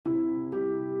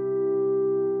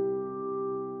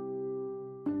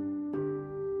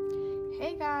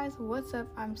Hey guys, what's up?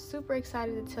 I'm super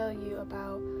excited to tell you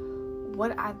about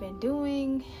what I've been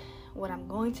doing, what I'm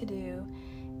going to do,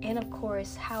 and of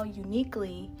course how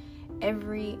uniquely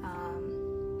every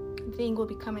thing will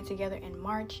be coming together in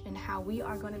March, and how we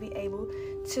are going to be able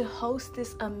to host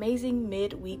this amazing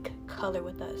midweek color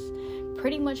with us.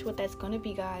 Pretty much what that's going to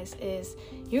be, guys, is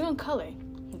you're going to color.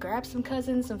 Grab some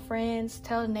cousins, some friends,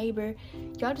 tell a neighbor.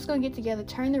 Y'all just going to get together,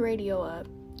 turn the radio up,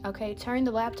 okay? Turn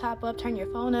the laptop up, turn your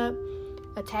phone up,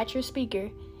 attach your speaker,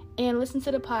 and listen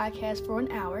to the podcast for an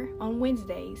hour on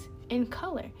Wednesdays in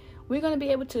color. We're going to be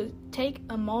able to take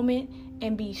a moment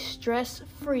and be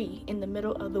stress-free in the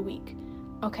middle of the week.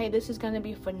 Okay, this is going to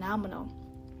be phenomenal.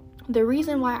 The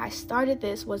reason why I started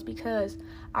this was because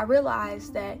I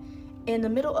realized that in the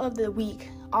middle of the week,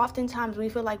 oftentimes we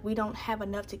feel like we don't have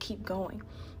enough to keep going.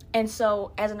 And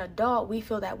so as an adult, we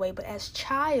feel that way. But as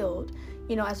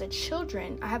as a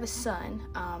children, I have a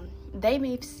son, they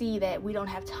may see that we don't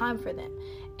have time for them.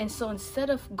 And so instead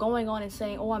of going on and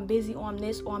saying, oh, I'm busy, oh, I'm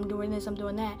this, oh, I'm doing this, I'm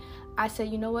doing that, I said,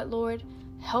 you know what, Lord,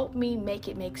 help me make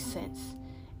it make sense.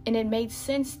 And it made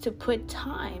sense to put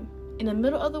time in the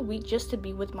middle of the week just to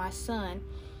be with my son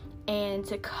and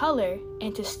to color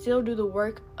and to still do the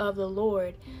work of the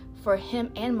Lord for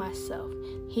him and myself.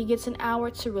 He gets an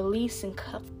hour to release and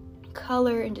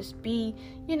color and just be,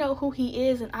 who he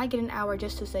is. And I get an hour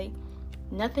just to say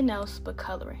nothing else but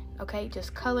coloring. Okay,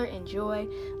 just color, enjoy.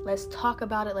 Let's talk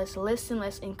about it. Let's listen.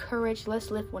 Let's encourage.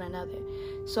 Let's lift one another.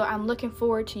 So I'm looking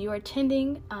forward to your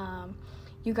attending.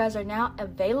 You guys are now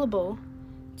available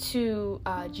to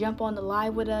jump on the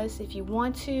live with us if you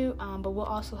want to, but we'll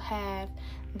also have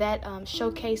that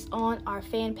showcase on our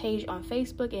fan page on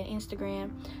Facebook and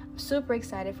Instagram. I'm super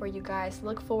excited for you guys.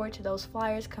 Look forward to those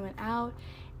flyers coming out,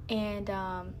 and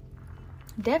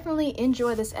definitely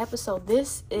enjoy this episode.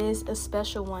 This is a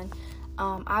special one.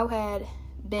 I had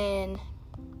been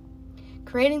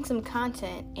creating some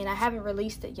content and I haven't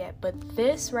released it yet, but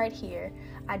this right here,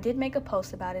 I did make a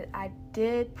post about it. I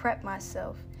did prep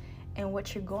myself. And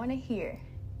what you're going to hear,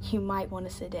 you might want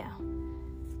to sit down.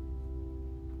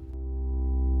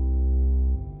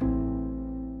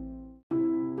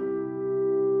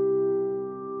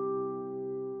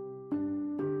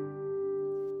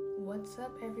 What's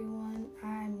up, everyone?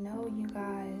 I know you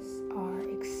guys are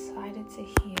excited to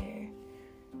hear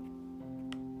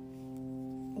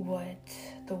what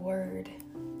the Word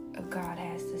of God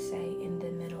has to say in the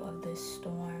middle of this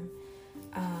storm.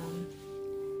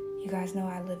 You guys know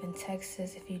I live in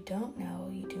Texas. If you don't know,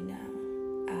 you do know.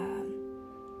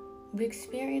 We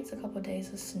experienced a couple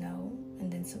days of snow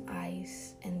and then some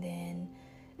ice, and then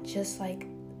just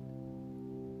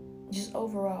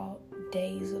overall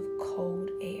days of cold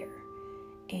air.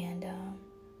 And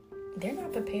they're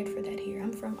not prepared for that here.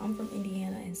 I'm from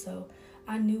Indiana, and so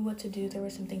I knew what to do. There were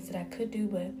some things that I could do,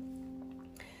 but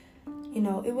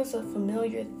it was a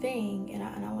familiar thing, and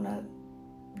I want to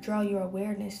draw your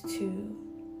awareness to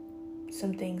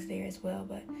some things there as well.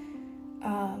 But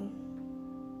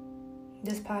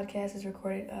this podcast is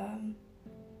recorded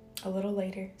a little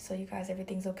later, so you guys,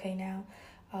 everything's okay now.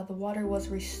 The water was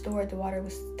restored. The water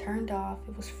was turned off.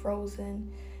 It was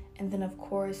frozen. And then, of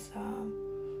course,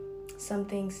 some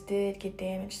things did get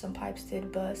damaged. Some pipes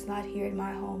did bust. Not here in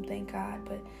my home, thank God,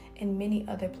 but in many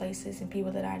other places and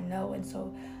people that I know. And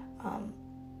so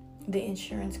the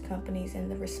insurance companies and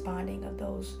the responding of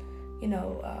those,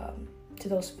 to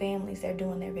those families, they're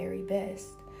doing their very best.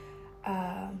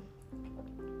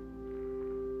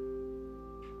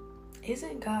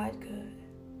 Isn't God good?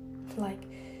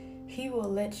 He will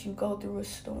let you go through a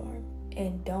storm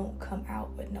and don't come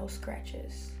out with no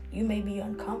scratches. You may be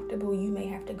uncomfortable. You may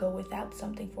have to go without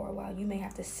something for a while. You may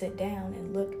have to sit down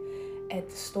and look at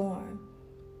the storm,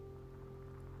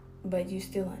 but you're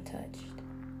still untouched.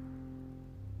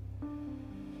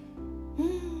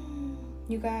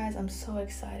 You guys, I'm so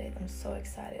excited.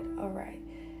 All right.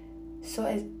 So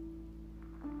I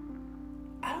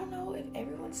don't know if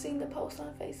everyone's seen the post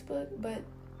on Facebook, but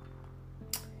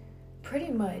pretty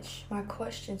much my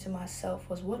question to myself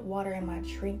was, what water am I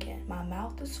drinking? My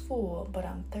mouth is full, but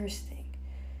I'm thirsting.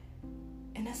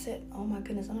 And I said, oh my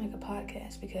goodness, I'm going to make a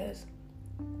podcast because,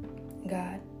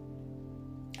 God,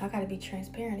 I got to be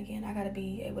transparent again. I got to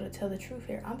be able to tell the truth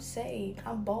here. I'm saved.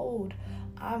 I'm bold.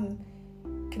 I'm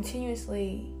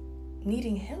continuously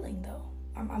needing healing, though.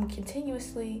 I'm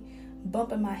continuously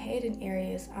bumping my head in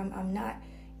areas. I'm not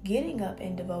getting up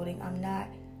and devoting.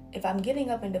 If I'm getting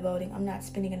up and devoting, I'm not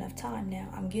spending enough time now.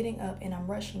 I'm getting up and I'm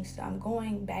rushing. So I'm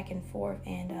going back and forth.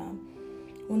 And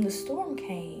when the storm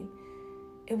came,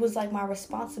 it was like my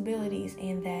responsibilities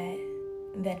and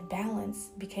that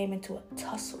balance became into a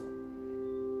tussle.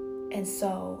 And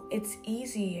so it's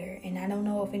easier, and I don't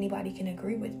know if anybody can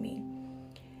agree with me,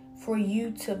 for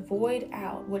you to void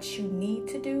out what you need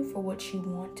to do for what you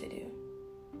want to do.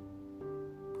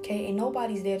 Okay? And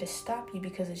nobody's there to stop you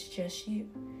because it's just you.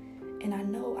 And I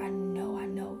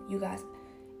know, you guys,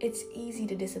 it's easy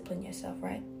to discipline yourself,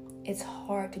 right? It's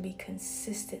hard to be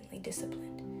consistently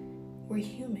disciplined. We're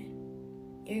human.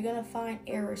 You're going to find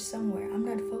error somewhere. I'm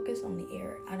not focused on the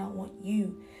error. I don't want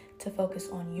you to focus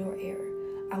on your error.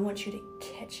 I want you to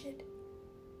catch it.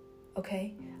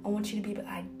 Okay? I want you to be able to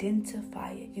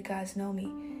identify it. You guys know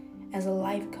me as a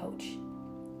life coach.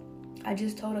 I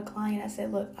just told a client, I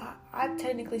said, look, I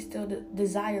technically still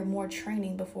desire more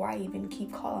training before I even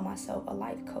keep calling myself a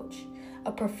life coach,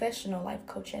 a professional life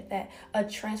coach at that, a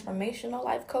transformational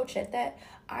life coach at that.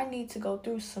 I need to go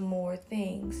through some more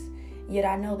things. Yet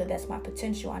I know that that's my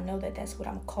potential. I know that that's what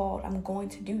I'm called. I'm going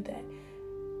to do that.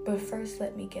 But first,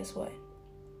 let me, guess what?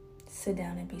 Sit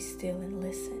down and be still and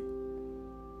listen.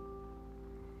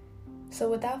 So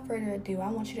without further ado, I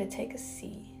want you to take a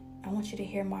seat. I want you to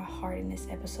hear my heart in this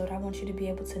episode. I want you to be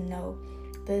able to know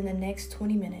that in the next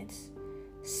 20 minutes,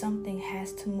 something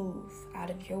has to move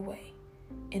out of your way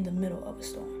in the middle of a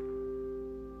storm.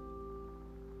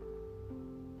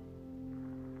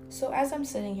 So as I'm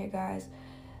sitting here, guys,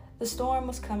 the storm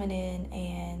was coming in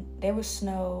and there was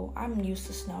snow. I'm used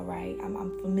to snow, right? I'm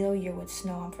familiar with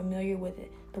snow. I'm familiar with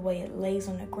it, the way it lays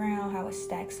on the ground, how it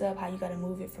stacks up, how you got to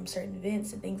move it from certain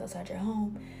vents and things outside your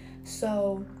home.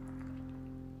 So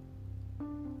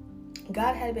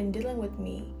God had been dealing with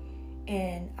me,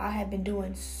 and I have been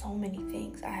doing so many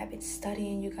things. I have been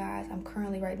studying, you guys. I'm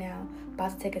currently right now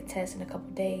about to take a test in a couple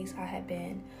days. I have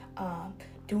been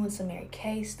doing some Mary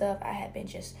Kay stuff. I have been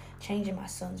just changing my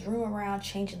son's room around,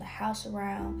 changing the house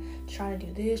around, trying to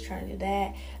do this, trying to do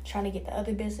that, trying to get the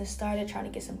other business started, trying to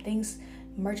get some things,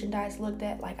 merchandise looked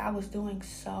at. Like, I was doing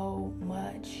so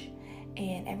much.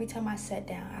 And every time I sat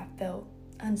down, I felt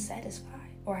unsatisfied.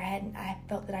 Or I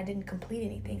felt that I didn't complete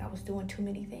anything. I was doing too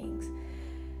many things.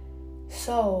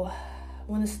 So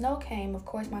when the snow came, of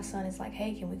course, my son is like,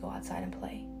 hey, can we go outside and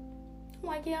play? I'm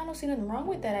like, yeah, I don't see nothing wrong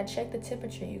with that. I checked the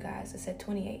temperature, you guys. It said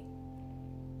 28.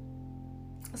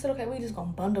 I said, okay, we just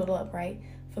gonna bundle up, right?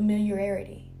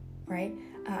 Familiarity, right?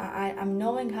 I'm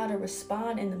knowing how to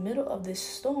respond in the middle of this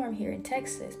storm here in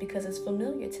Texas because it's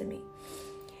familiar to me.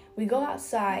 We go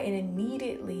outside, and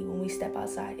immediately when we step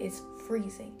outside, it's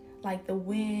freezing. Like the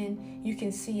wind, you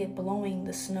can see it blowing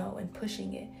the snow and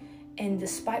pushing it. And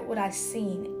despite what I've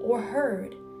seen or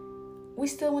heard, we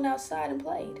still went outside and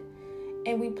played.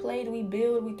 And we played, we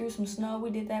built, we threw some snow,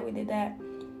 we did that.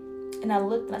 And I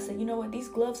looked and I said, you know what, these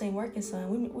gloves ain't working, son.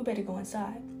 We better go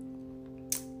inside.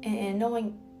 And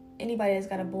knowing anybody that's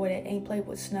got a boy that ain't played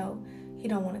with snow, he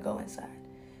don't want to go inside.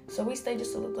 So we stayed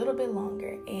just a little bit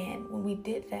longer. And when we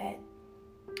did that,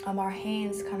 our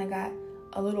hands kind of got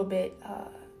a little bit,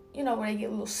 where they get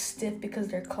a little stiff because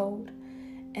they're cold.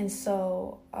 And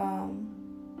so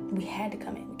we had to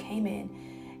come in. We came in,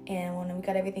 and when we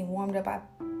got everything warmed up, I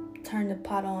turned the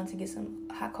pot on to get some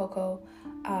hot cocoa.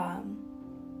 I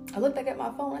looked back at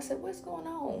my phone. I said, what's going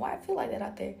on? Why I feel like that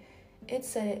out there? It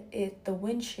said the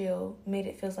wind chill made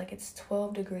it feels like it's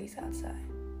 12 degrees outside.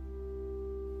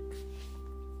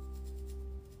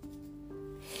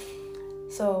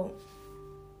 So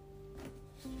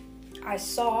I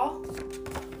saw,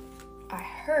 I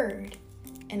heard,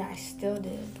 and I still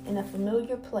did, in a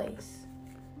familiar place.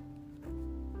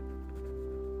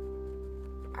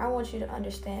 I want you to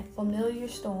understand, familiar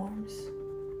storms,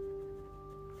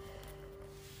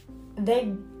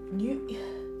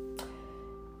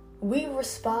 we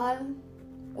respond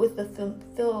with the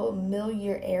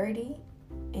familiarity.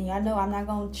 And y'all know I'm not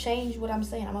going to change what I'm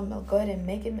saying. I'm going to go ahead and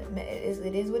make it.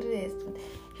 It is what it is.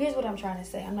 Here's what I'm trying to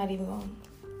say. I'm not even going to.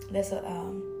 That's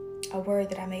a word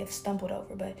that I may have stumbled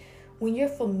over. But when you're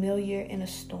familiar in a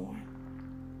storm,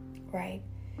 right,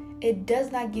 it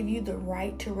does not give you the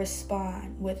right to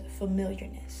respond with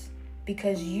familiarness.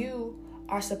 Because you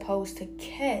are supposed to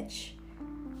catch.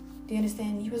 Do you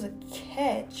understand? You was a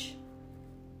catch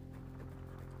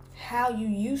how you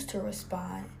used to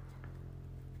respond.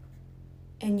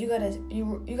 And you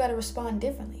gotta respond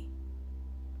differently.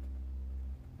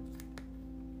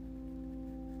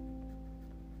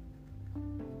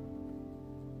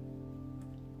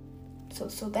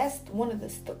 So that's one of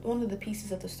the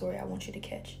pieces of the story I want you to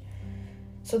catch.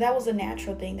 So that was a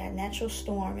natural thing, that natural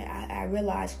storm. I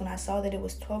realized when I saw that it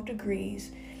was 12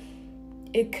 degrees,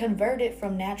 it converted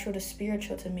from natural to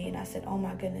spiritual to me. And I said, oh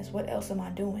my goodness, what else am I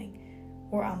doing?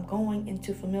 Where I'm going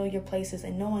into familiar places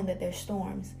and knowing that there's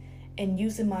storms, and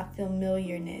using my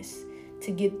familiarness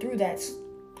to get through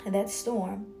that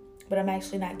storm but I'm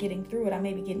actually not getting through it. I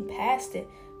may be getting past it,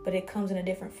 but it comes in a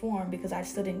different form because I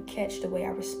still didn't catch the way I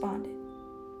responded.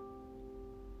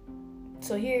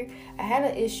 So here, I had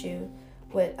an issue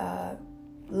with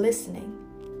listening.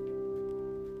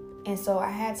 And so I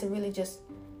had to really just,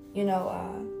 I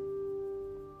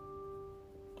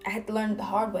had to learn the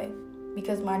hard way,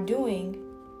 because my doing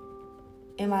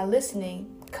and my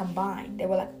listening combined. They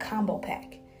were like a combo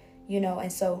pack,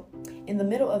 and so in the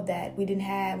middle of that,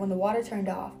 when the water turned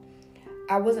off,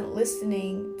 I wasn't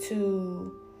listening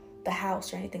to the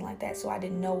house or anything like that. So I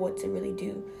didn't know what to really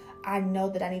do. I know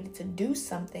that I needed to do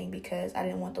something because I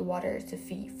didn't want the water to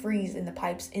freeze in the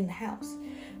pipes in the house.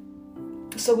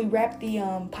 So we wrapped the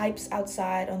pipes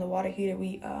outside on the water heater.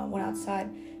 We went outside,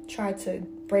 tried to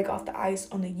break off the ice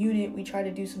on the unit. We tried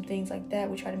to do some things like that.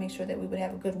 We tried to make sure that we would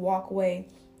have a good walkway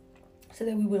so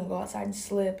that we wouldn't go outside and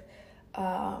slip.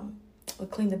 We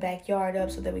cleaned the backyard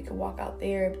up so that we could walk out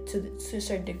there to a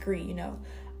certain degree,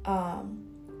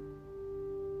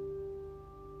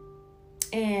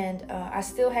 And I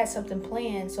still had something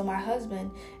planned. So my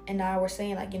husband and I were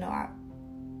saying,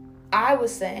 I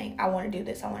was saying, I want to do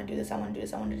this, I want to do this, I want to do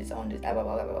this, I want to do this, I want to do this, blah,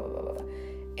 blah, blah, blah, blah, blah, blah.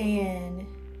 And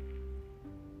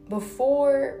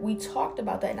before we talked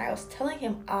about that, and I was telling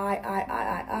him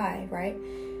I, right?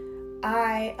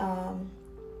 I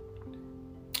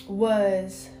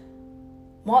was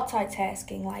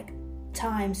multitasking like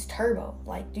times turbo.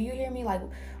 Like, do you hear me? Like,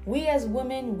 we as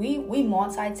women, we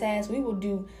multitask. We will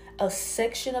do a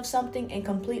section of something and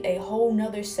complete a whole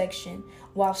nother section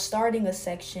while starting a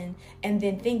section and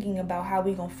then thinking about how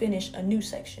we gonna finish a new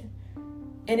section.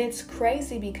 And it's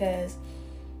crazy because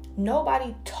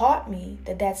nobody taught me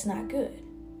that that's not good.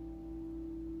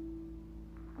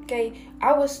 Okay,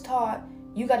 I was taught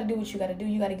you got to do what you got to do.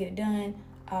 You got to get it done.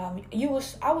 I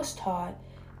was taught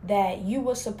that you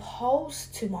were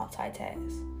supposed to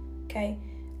multitask. Okay,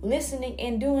 listening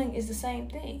and doing is the same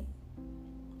thing.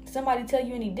 Somebody tell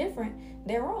you any different,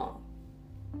 they're wrong.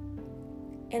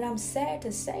 And I'm sad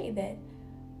to say that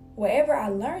wherever I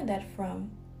learned that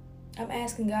from, I'm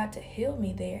asking God to heal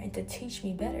me there and to teach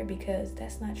me better, because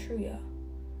that's not true, y'all.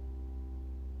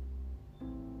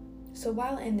 So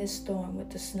while in this storm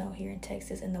with the snow here in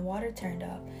Texas and the water turned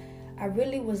off, I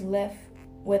really was left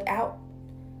without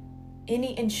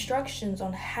any instructions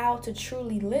on how to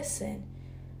truly listen.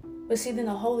 But see, then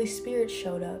the Holy Spirit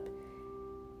showed up.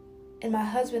 And my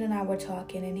husband and I were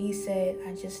talking, and he said,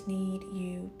 I just need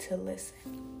you to listen.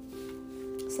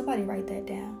 Somebody write that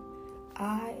down.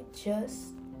 I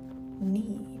just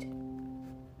need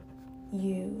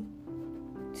you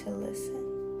to listen.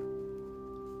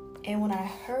 And when I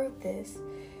heard this,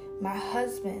 my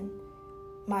husband,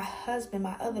 my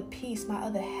other piece, my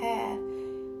other half,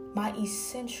 my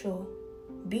essential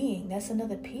being, that's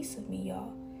another piece of me,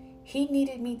 y'all. He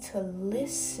needed me to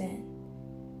listen.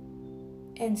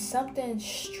 And something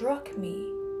struck me.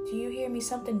 Do you hear me?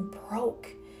 Something broke.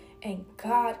 And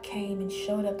God came and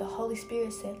showed up. The Holy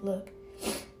Spirit said, look,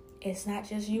 it's not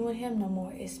just you and him no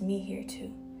more. It's me here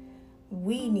too.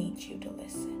 We need you to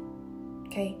listen.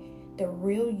 Okay? The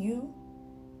real you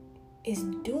is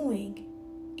doing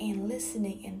and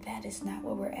listening. And that is not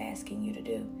what we're asking you to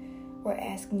do. We're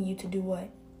asking you to do what?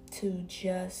 To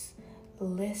just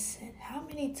listen. How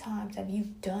many times have you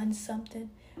done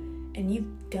something and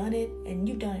you've done it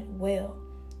well,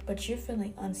 but you're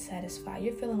feeling unsatisfied?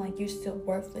 You're feeling like you're still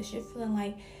worthless. You're feeling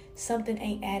like something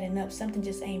ain't adding up. Something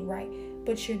just ain't right.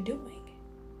 But you're doing.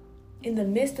 In the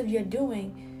midst of your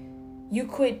doing, you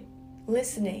quit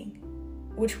listening,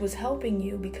 which was helping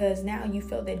you, because now you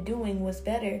felt that doing was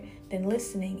better than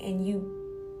listening, and you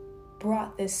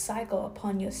brought this cycle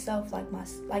upon yourself like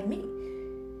me.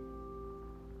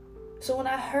 So when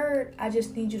I heard, I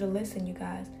just need you to listen, you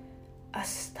guys, I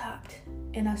stopped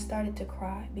and I started to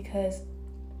cry, because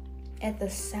at the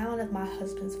sound of my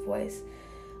husband's voice,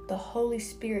 the Holy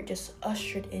Spirit just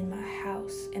ushered in my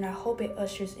house. And I hope it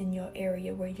ushers in your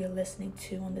area where you're listening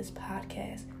to on this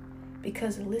podcast,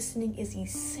 because listening is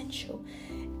essential.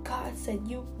 God said,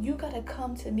 you got to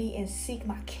come to me and seek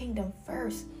my kingdom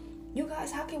first. You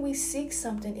guys, how can we seek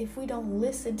something if we don't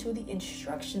listen to the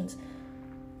instructions?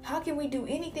 How can we do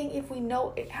anything if we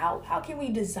know it? How can we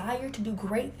desire to do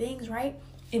great things, right?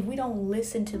 If we don't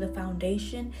listen to the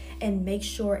foundation and make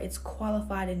sure it's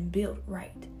qualified and built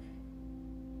right.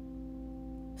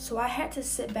 So I had to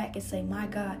sit back and say, my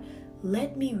God,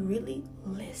 let me really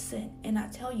listen. And I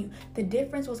tell you, the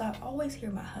difference was, I always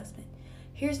hear my husband.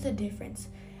 Here's the difference.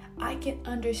 I can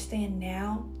understand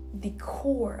now the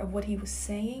core of what he was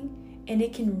saying, and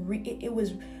it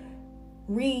was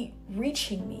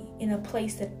reaching me in a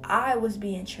place that I was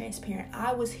being transparent.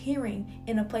 I was hearing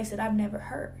in a place that I've never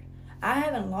heard. I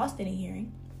haven't lost any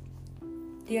hearing.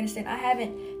 Do you understand? I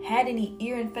haven't had any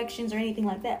ear infections or anything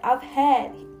like that. I've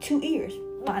had 2 ears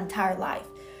my entire life.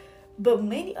 But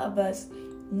many of us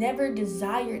never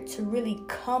desired to really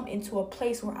come into a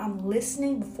place where I'm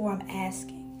listening before I'm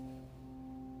asking.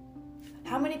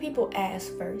 How many people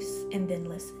ask first and then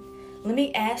listen? Let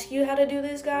me ask you how to do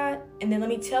this, God, and then let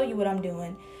me tell you what I'm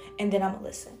doing, and then I'm going to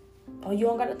listen. Oh, you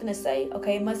don't got nothing to say?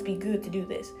 Okay, it must be good to do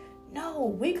this. No,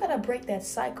 we got to break that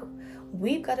cycle.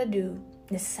 We've got to do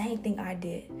the same thing I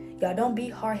did. Y'all, don't be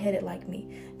hard-headed like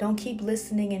me. Don't keep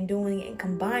listening and doing it and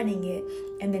combining it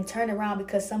and then turn around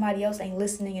because somebody else ain't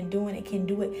listening and doing it, can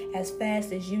do it as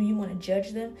fast as you. You want to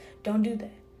judge them? Don't do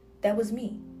that. That was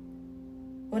me.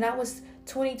 When I was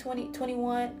 20,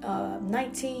 21,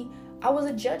 19, I was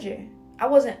a judger. I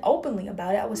wasn't openly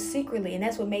about it. I was secretly, and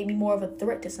that's what made me more of a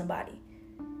threat to somebody.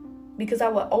 Because I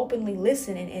would openly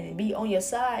listen and be on your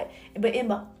side. But in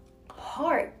my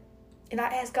heart, and I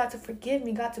asked God to forgive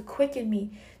me, God to quicken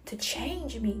me, to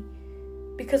change me.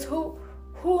 Because who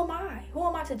am I? Who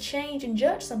am I to change and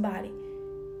judge somebody?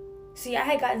 See, I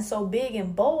had gotten so big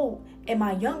and bold in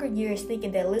my younger years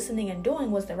thinking that listening and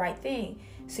doing was the right thing.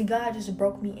 See, God just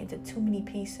broke me into too many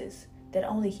pieces that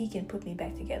only He can put me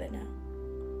back together now.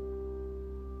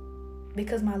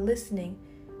 Because my listening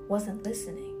wasn't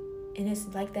listening. And it's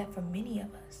like that for many of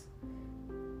us.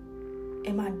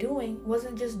 And my doing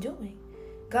wasn't just doing.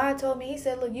 God told me, He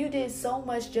said, look, you did so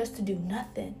much just to do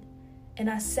nothing. And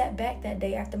I sat back that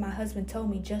day after my husband told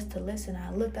me just to listen.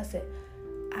 I looked, I said,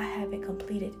 I haven't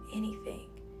completed anything.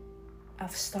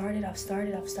 I've started. I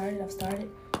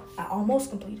almost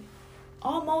completed.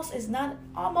 Almost is not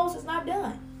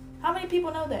done. How many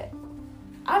people know that?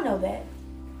 I know that.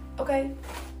 Okay?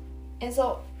 And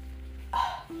so,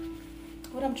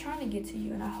 what I'm trying to get to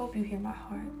you, and I hope you hear my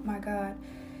heart, my God,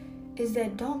 is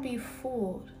that don't be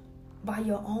fooled by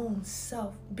your own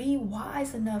self. Be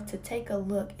wise enough to take a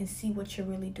look and see what you're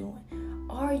really doing.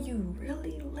 Are you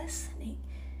really listening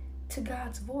to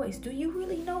God's voice? Do you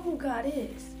really know who God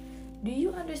is? Do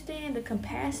you understand the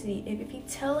capacity? If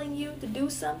He's telling you to do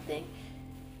something,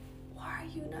 why are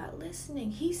you not listening?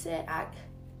 He said, I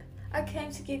came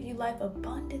to give you life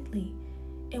abundantly.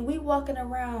 And we walking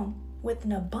around with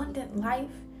an abundant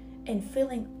life and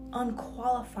feeling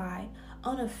unqualified,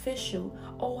 unofficial.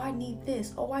 Oh, I need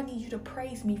this. Oh, I need you to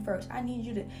praise me first. I need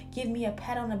you to give me a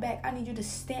pat on the back. I need you to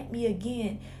stamp me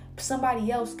again. Somebody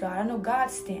else, God. I know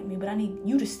God stamped me, but I need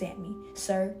you to stamp me,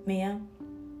 sir, ma'am.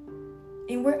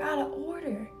 And we're out of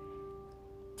order.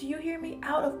 Do you hear me?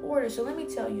 Out of order. So let me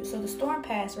tell you. So the storm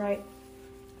passed, right?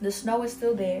 The snow is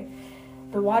still there.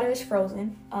 The water is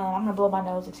frozen. I'm going to blow my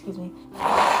nose, excuse me.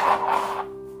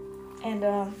 And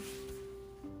a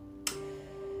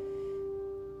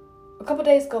couple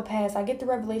days go past. I get the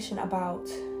revelation about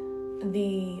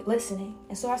the listening.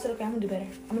 And so I said, okay, I'm going to do better.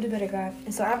 I'm going to do better, God.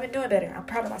 And so I've been doing better. I'm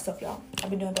proud of myself, y'all. I've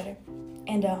been doing better.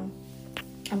 And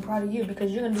I'm proud of you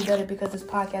because you're going to do better because this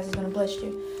podcast is going to bless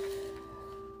you.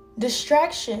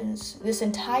 Distractions this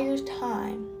entire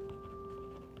time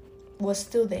was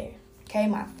still there. Okay,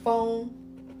 my phone,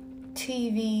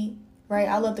 TV, right?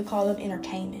 I love to call them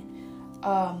entertainment.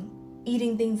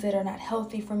 Eating things that are not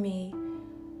healthy for me,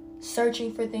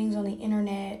 searching for things on the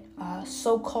internet,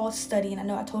 so-called studying. I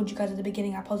know I told you guys at the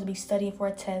beginning I'm supposed to be studying for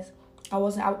a test.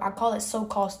 I call it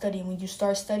so-called studying when you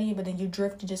start studying but then you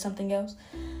drift into something else.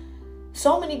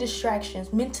 So many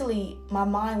distractions. Mentally, my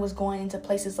mind was going into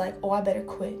places like, oh, I better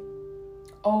quit.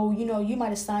 Oh, you might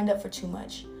have signed up for too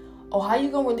much. Oh, how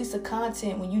you gonna release the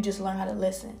content when you just learn how to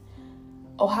listen?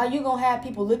 Oh, how you gonna have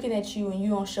people looking at you and you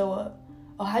don't show up?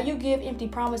 Oh, how you give empty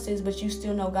promises but you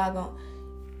still know God gonna...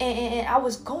 And I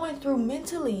was going through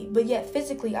mentally, but yet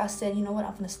physically I said, you know what?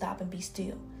 I'm gonna stop and be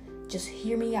still. Just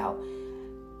hear me out.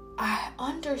 I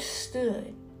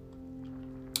understood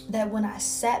that when I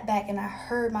sat back and I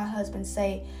heard my husband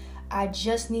say, I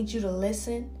just need you to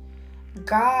listen,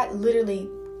 God literally,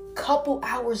 couple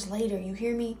hours later, you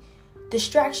hear me?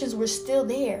 Distractions were still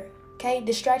there. Okay?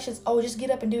 Distractions. Oh, just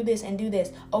get up and do this and do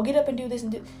this. Oh, get up and do this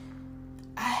and do.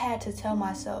 I had to tell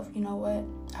myself, you know what?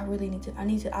 I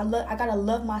gotta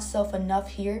love myself enough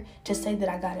here to say that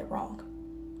I got it wrong.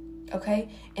 Okay?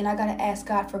 And I gotta ask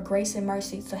God for grace and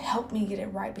mercy to help me get it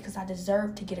right because I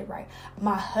deserve to get it right.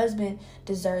 My husband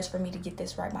deserves for me to get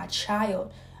this right. My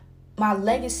child, my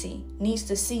legacy needs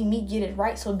to see me get it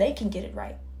right so they can get it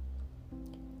right.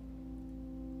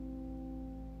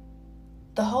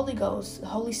 The Holy Ghost, the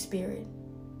Holy Spirit,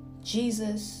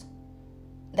 Jesus,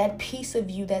 that piece of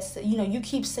you that's, you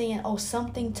keep saying, oh,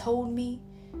 something told me.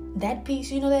 That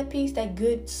piece, that piece, that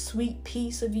good, sweet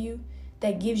piece of you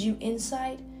that gives you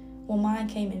insight. Well, mine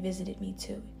came and visited me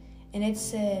too. and it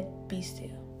said, be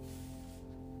still.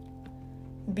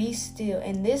 Be still.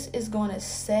 And this is going to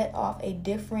set off a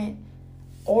different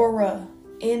aura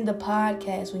in the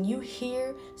podcast. When you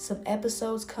hear some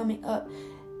episodes coming up,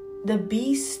 the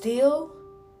be still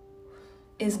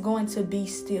is going to be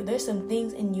still. There's some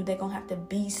things in you that are going to have to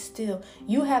be still.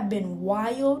 You have been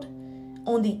wild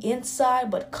on the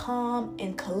inside, but calm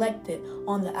and collected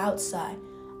on the outside.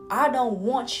 I don't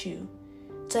want you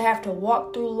to have to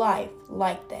walk through life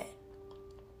like that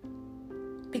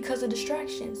because of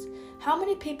distractions. How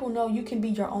many people know you can be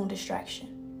your own distraction?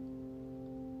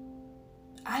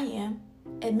 I am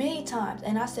at many times.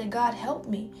 And I said, God, help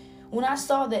me. When I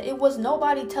saw that it was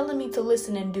nobody telling me to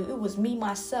listen and do, it was me,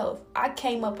 myself. I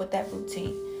came up with that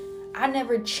routine. I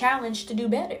never challenged to do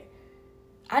better.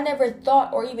 I never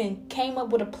thought or even came up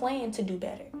with a plan to do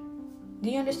better. Do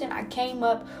you understand? I came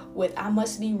up with, I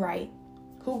must be right.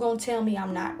 Who gonna tell me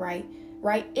I'm not right?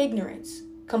 Right? Ignorance,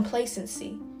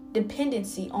 complacency,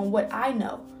 dependency on what I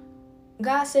know.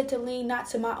 God said to lean not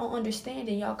to my own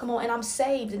understanding, y'all. Come on. And I'm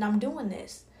saved and I'm doing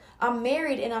this. I'm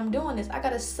married and I'm doing this. I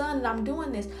got a son and I'm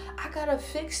doing this. I got to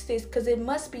fix this because it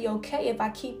must be okay if I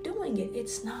keep doing it.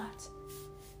 It's not.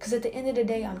 Because at the end of the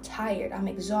day, I'm tired. I'm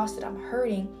exhausted. I'm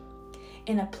hurting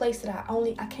in a place that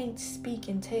I can't speak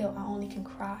and tell. I only can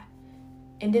cry.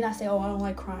 And then I say, oh, I don't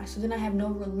like crying. So then I have no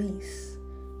release.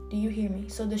 Do you hear me?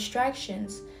 So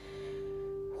distractions.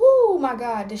 Whoo, my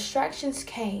God. Distractions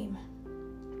came.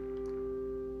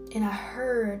 And I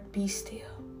heard be still.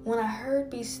 When I heard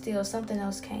be still, something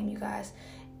else came, you guys.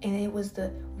 And it was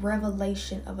the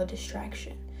revelation of a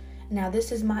distraction. Now,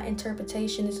 this is my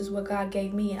interpretation. This is what God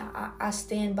gave me. And I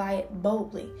stand by it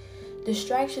boldly.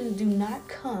 Distractions do not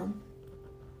come.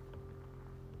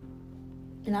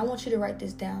 And I want you to write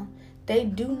this down. They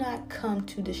do not come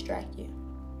to distract you.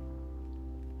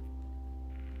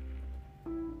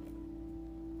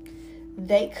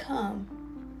 They come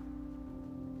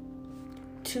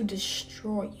to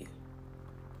destroy you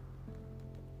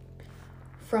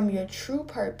from your true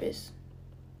purpose,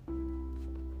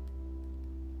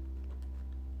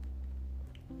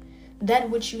 that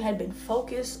which you had been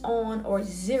focused on or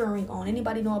zeroing on.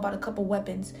 Anybody know about a couple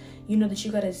weapons? You know that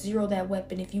you got to zero that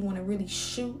weapon. If you want to really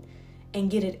shoot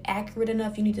and get it accurate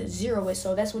enough, you need to zero it.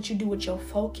 So that's what you do with your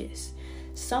focus.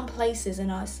 Some places in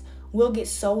us will get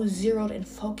so zeroed and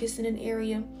focused in an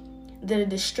area that a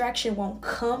distraction won't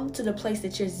come to the place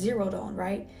that you're zeroed on,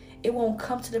 right? It won't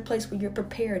come to the place where you're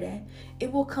prepared at.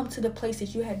 It will come to the place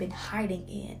that you have been hiding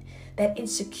in. That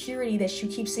insecurity that you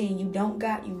keep saying you don't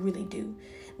got, you really do.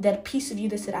 That piece of you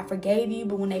that said, I forgave you,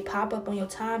 but when they pop up on your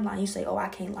timeline, you say, oh, I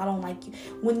don't like you.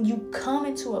 When you come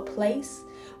into a place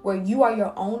where you are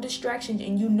your own distraction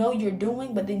and you know you're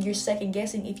doing, but then you're second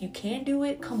guessing if you can do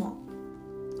it, come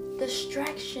on.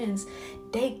 Distractions,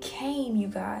 they came, you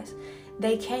guys.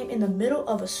 They came in the middle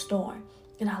of a storm.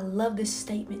 And I love this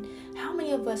statement. How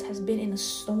many of us has been in a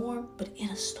storm, but in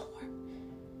a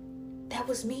storm? That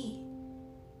was me.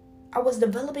 I was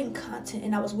developing content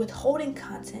and I was withholding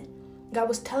content. God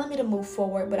was telling me to move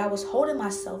forward, but I was holding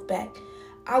myself back.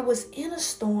 I was in a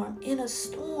storm.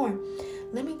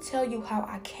 Let me tell you how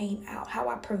I came out, how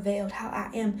I prevailed, how I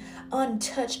am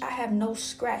untouched. I have no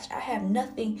scratch. I have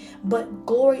nothing but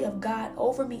glory of God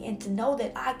over me. And to know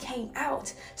that I came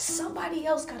out, somebody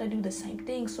else got to do the same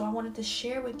thing. So I wanted to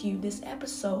share with you this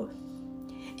episode.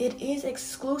 It is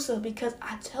exclusive because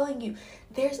I'm telling you,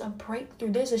 there's a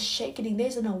breakthrough, there's a shaking,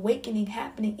 there's an awakening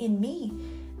happening in me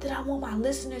that I want my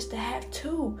listeners to have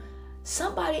too.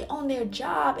 Somebody on their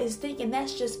job is thinking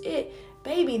that's just it.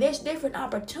 Baby, there's different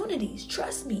opportunities.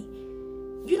 Trust me.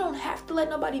 You don't have to let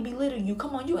nobody belittle you.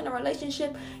 Come on, you in a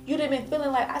relationship. You done been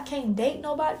feeling like I can't date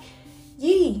nobody.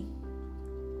 You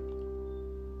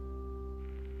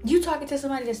talking to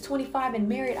somebody that's 25 and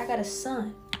married. I got a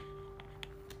son.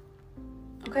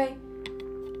 Okay?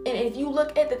 And if you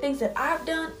look at the things that I've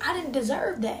done, I didn't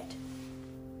deserve that.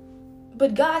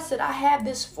 But God said, I have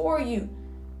this for you.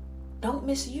 Don't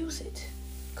misuse it.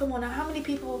 Come on now, how many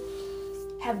people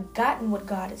have gotten what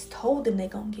God has told them they're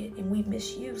going to get and we've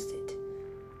misused it?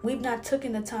 We've not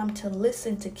taken the time to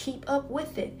listen, to keep up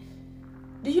with it.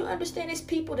 Do you understand? It's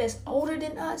people that's older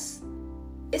than us.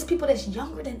 It's people that's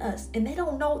younger than us. And they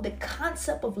don't know the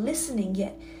concept of listening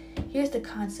yet. Here's the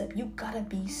concept. You got to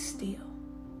be still.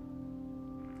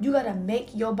 You got to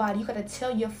make your body, you got to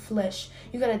tell your flesh,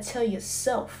 you got to tell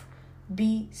yourself,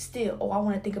 be still. Oh, I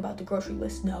want to think about the grocery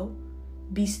list. No,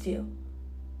 be still.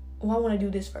 Oh, I want to do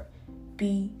this first.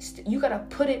 Be still. You got to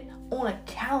put it on a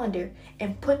calendar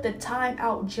and put the time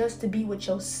out just to be with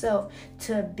yourself,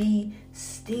 to be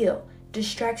still.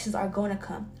 Distractions are going to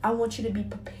come. I want you to be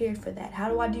prepared for that. How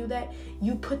do I do that?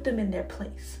 You put them in their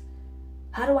place.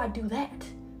 How do I do that?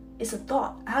 It's a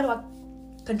thought. How do I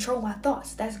control my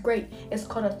thoughts? That's great. It's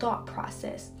called a thought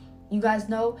process. You guys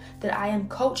know that I am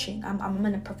coaching. I'm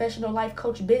in a professional life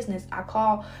coach business. I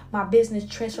call my business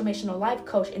Transformational Life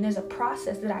Coach. And there's a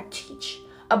process that I teach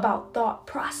about thought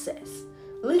process.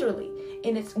 Literally.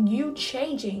 And it's you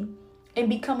changing and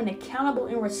becoming accountable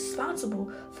and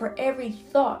responsible for every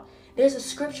thought. There's a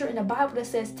scripture in the Bible that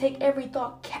says, take every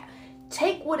thought,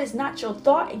 take what is not your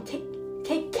thought and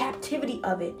take captivity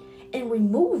of it and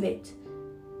remove it,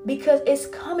 because it's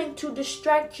coming to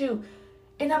distract you.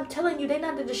 And I'm telling you, they're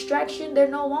not a distraction. They're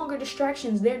no longer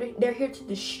distractions. They're here to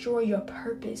destroy your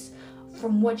purpose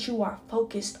from what you are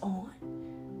focused on.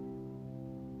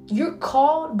 You're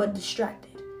called but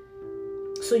distracted.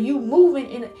 So you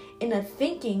moving in a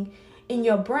thinking in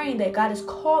your brain that God has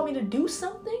called me to do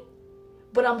something,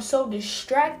 but I'm so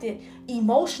distracted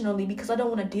emotionally because I don't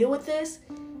want to deal with this,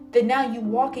 that now you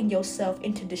walking yourself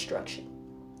into destruction.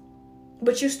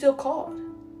 But you still called,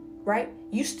 right?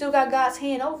 You still got God's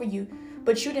hand over you,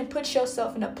 but you didn't put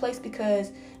yourself in a place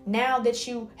because now that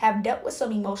you have dealt with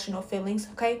some emotional feelings,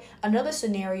 okay? Another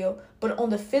scenario, but on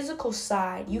the physical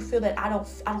side, you feel that I don't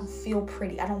feel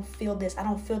pretty. I don't feel this. I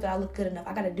don't feel that I look good enough.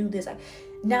 I got to do this.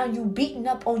 Now you beating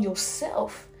up on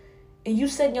yourself and you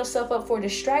setting yourself up for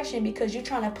distraction because you're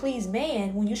trying to please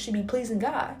man when you should be pleasing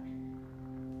God.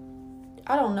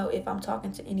 I don't know if I'm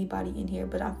talking to anybody in here,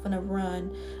 but I'm gonna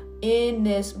run in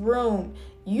this room.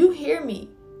 You hear me?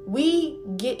 We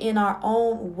get in our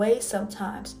own way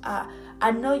sometimes. I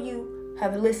know you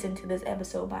have listened to this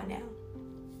episode by now.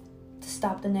 To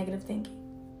stop the negative thinking.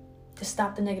 To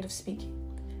stop the negative speaking.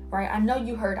 Right? I know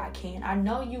you heard I can. I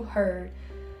know you heard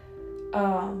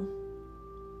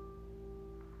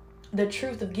the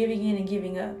truth of giving in and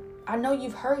giving up. I know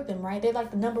you've heard them, right? They're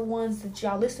like the number ones that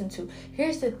y'all listen to.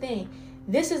 Here's the thing.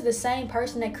 This is the same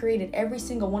person that created every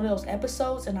single one of those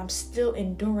episodes, and I'm still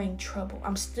enduring trouble.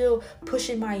 I'm still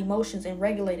pushing my emotions and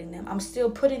regulating them. I'm still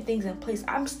putting things in place.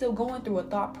 I'm still going through a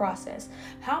thought process.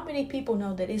 How many people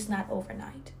know that it's not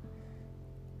overnight?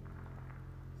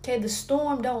 Okay, the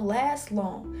storm don't last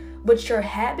long, but your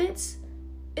habits,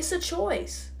 it's a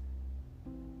choice.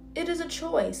 It is a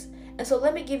choice. And so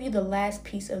let me give you the last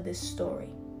piece of this story.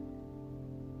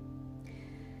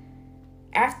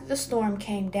 After the storm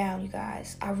came down, you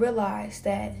guys, I realized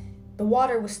that the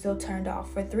water was still turned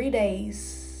off for 3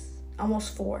 days,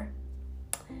 almost 4.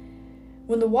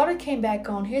 When the water came back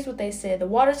on, here's what they said. The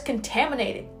water's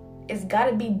contaminated. It's got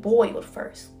to be boiled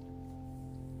first.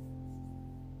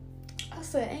 I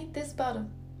said, ain't this about a...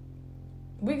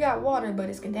 We got water, but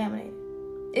it's contaminated.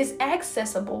 It's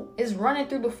accessible. It's running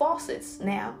through the faucets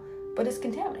now, but it's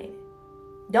contaminated.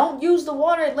 Don't use the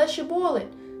water unless you boil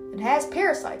it. It has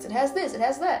parasites. It has this. It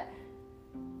has that.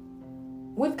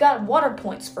 We've got water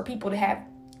points for people to have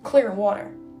clear water.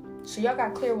 So y'all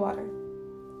got clear water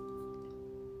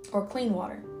or clean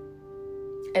water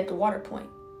at the water point.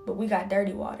 But we got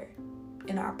dirty water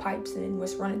in our pipes and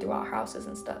what's running through our houses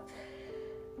and stuff.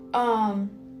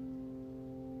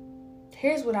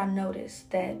 Here's what I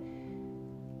noticed, that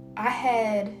I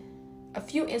had a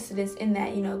few incidents in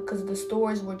that, because the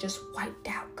stores were just wiped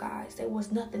out, guys. There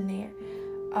was nothing there.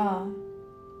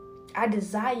 I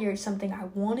desired something I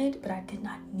wanted, but I did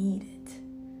not need it.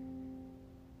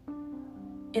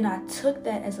 And I took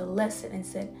that as a lesson and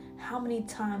said, how many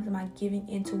times am I giving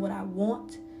into what I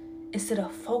want instead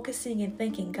of focusing and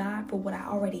thanking God for what I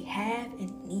already have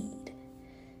and need?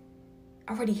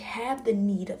 I already have the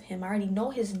need of him. I already know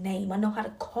his name. I know how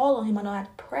to call on him. I know how to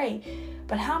pray.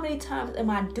 But how many times am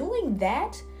I doing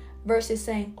that versus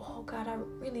saying, oh God, I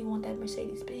really want that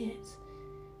Mercedes Benz.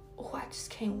 Oh, I just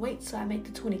can't wait till I make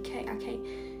the 20K. I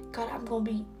can't, God, I'm going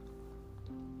to be.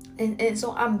 And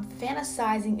so I'm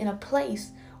fantasizing in a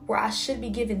place where I should be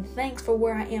giving thanks for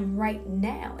where I am right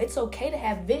now. It's okay to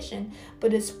have vision,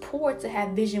 but it's poor to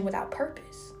have vision without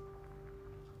purpose.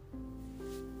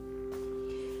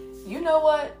 You know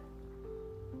what?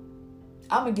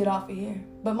 I'm going to get off of here.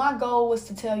 But my goal was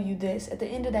to tell you this. At the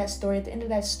end of that story, at the end of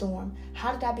that storm,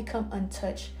 how did I become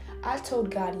untouched? I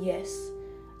told God yes.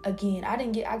 Again, I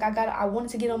wanted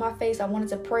to get on my face. I wanted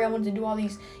to pray. I wanted to do all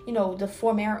these,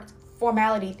 the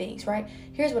formality things, right?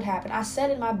 Here's what happened. I sat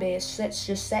in my bed,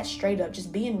 just sat straight up,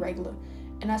 just being regular.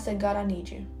 And I said, God, I need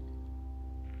you.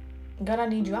 God, I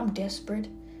need you. I'm desperate.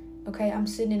 Okay, I'm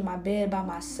sitting in my bed by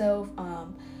myself.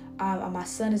 My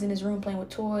son is in his room playing with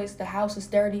toys. The house is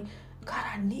dirty. God,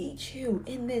 I need you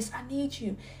in this. I need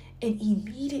you. And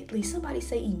immediately, somebody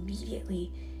say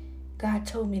immediately, God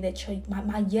told me that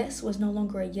my yes was no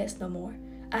longer a yes no more.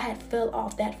 I had fell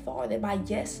off that far that my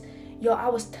yes, I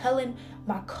was telling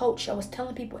my coach, I was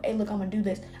telling people, hey, look, I'm going to do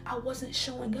this. I wasn't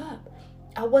showing up.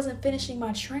 I wasn't finishing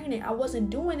my training. I wasn't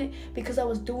doing it because I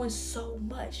was doing so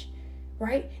much,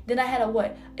 right? Then I had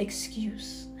a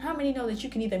excuse. How many know that you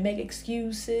can either make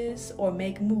excuses or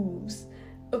make moves?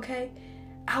 Okay?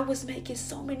 I was making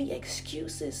so many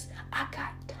excuses. I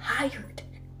got tired.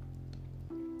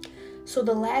 So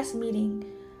the last meeting,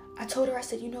 I told her, I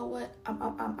said, you know what?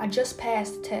 I just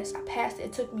passed the test. I passed it.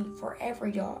 It took me forever,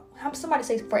 y'all. Somebody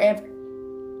say forever.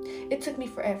 It took me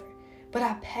forever. But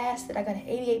I passed it. I got an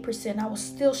 88%. I was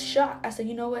still shocked. I said,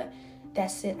 you know what?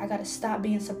 That's it. I got to stop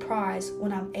being surprised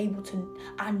when I'm able to.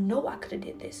 I know I could have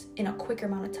did this in a quicker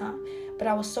amount of time. But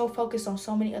I was so focused on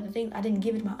so many other things, I didn't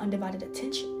give it my undivided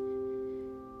attention.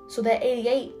 So that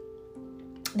 88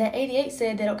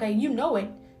 said that, okay, you know it,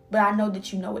 but I know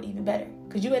that you know it even better.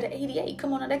 Because you had an 88.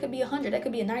 Come on, now, that could be 100. That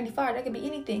could be a 95. That could be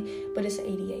anything. But it's an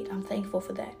 88. I'm thankful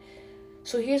for that.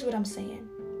 So here's what I'm saying.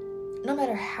 No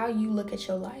matter how you look at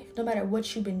your life, no matter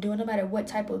what you've been doing, no matter what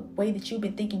type of way that you've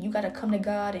been thinking, you got to come to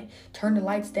God and turn the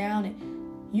lights down.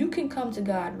 And you can come to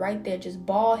God right there, just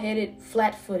bald-headed,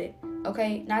 flat-footed.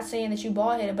 Okay? Not saying that you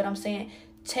bald-headed, but I'm saying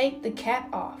take the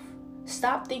cap off.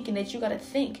 Stop thinking that you got to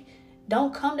think.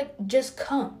 Don't just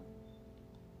come.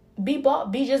 Be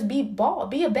bald. Be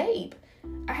a babe.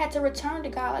 I had to return to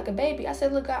God like a baby. I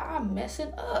said, look, God, I'm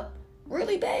messing up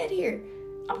really bad here.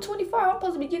 I'm 25. I'm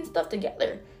supposed to be getting stuff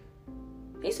together.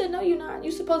 He said, no, you're not.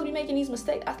 You're supposed to be making these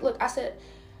mistakes. I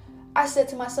said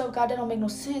to myself, God, that don't make no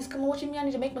sense. Come on, what you mean I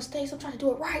need to make mistakes? I'm trying to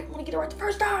do it right. I want to get it right the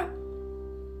first time.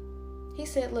 He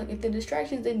said, look, if the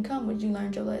distractions didn't come, would you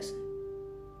learn your lesson?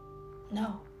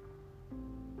 No.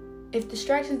 If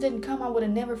distractions didn't come, I would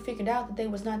have never figured out that they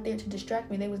was not there to distract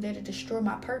me. They was there to destroy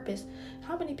my purpose.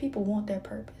 How many people want their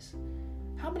purpose?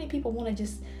 How many people want to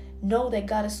just know that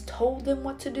God has told them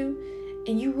what to do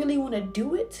and you really want to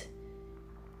do it?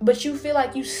 But you feel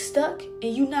like you stuck,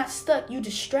 and you not stuck, you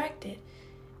distracted.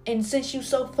 And since you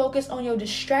so focused on your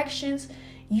distractions,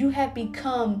 you have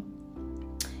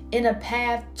become in a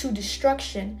path to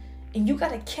destruction, and you got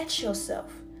to catch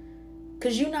yourself.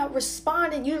 Because you're not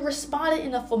responding. You responded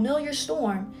in a familiar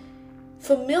storm.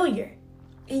 Familiar.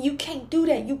 And you can't do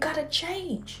that. You got to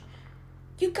change.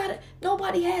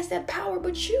 Nobody has that power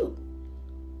but you.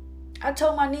 I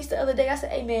told my niece the other day, I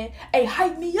said, hey man,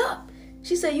 hype me up.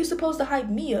 She said, you supposed to hype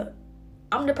me up.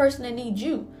 I'm the person that needs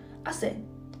you. I said,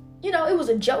 it was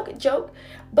a joke.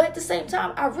 But at the same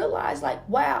time, I realized like,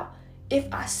 wow,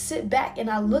 if I sit back and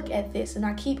I look at this and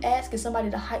I keep asking somebody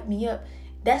to hype me up,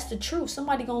 that's the truth.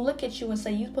 Somebody gonna look at you and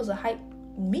say, you supposed to hype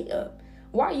me up.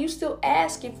 Why are you still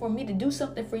asking for me to do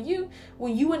something for you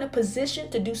when you in a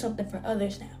position to do something for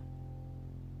others now?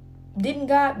 Didn't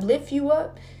God lift you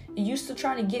up and you still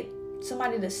trying to get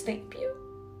somebody to stamp you?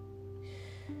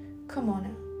 Come on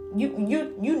now.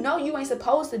 You know you ain't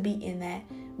supposed to be in that,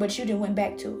 but you done went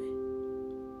back to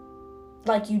it.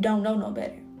 Like you don't know no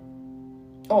better.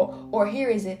 Or here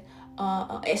is it.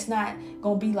 It's not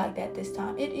gonna be like that this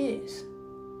time. It is.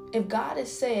 If God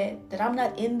has said that I'm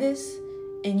not in this,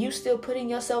 and you still putting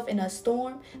yourself in a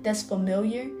storm that's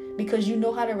familiar because you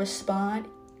know how to respond,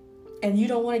 and you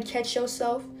don't want to catch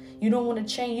yourself, you don't want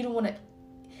to change,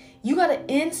 you got to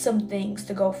end some things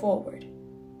to go forward.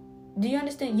 Do you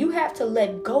understand? You have to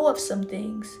let go of some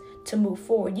things to move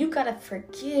forward. You got to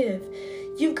forgive.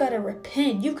 You got to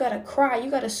repent. You got to cry. You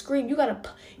got to scream. You got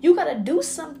to do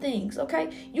some things,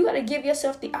 okay? You got to give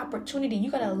yourself the opportunity.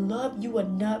 You got to love you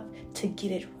enough to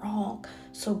get it wrong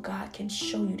so God can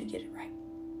show you to get it right.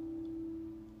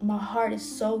 My heart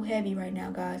is so heavy right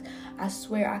now, guys. I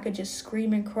swear I could just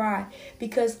scream and cry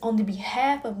because on the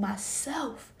behalf of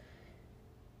myself,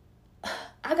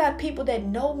 I got people that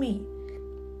know me.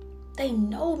 They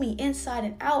know me inside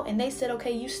and out, and they said,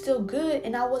 okay, you still good.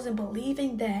 And I wasn't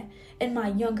believing that in my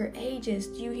younger ages.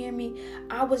 Do you hear me?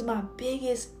 I was my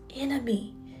biggest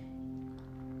enemy.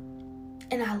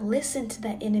 And I listened to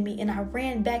that enemy, and I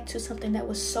ran back to something that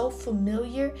was so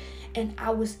familiar, and I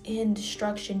was in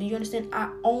destruction. Do you understand?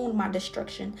 I owned my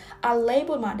destruction. I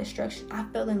labeled my destruction. I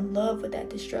fell in love with that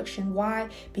destruction. Why?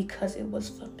 Because it was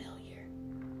familiar.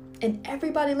 And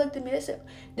everybody looked at me. They said,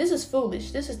 this is foolish.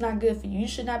 This is not good for you. You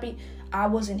should not be. I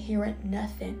wasn't hearing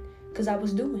nothing because I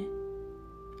was doing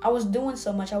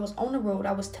so much. I was on the road.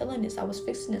 I was telling this. I was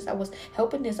fixing this. I was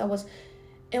helping this.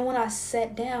 And when I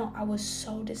sat down, I was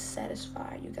so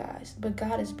dissatisfied, you guys. But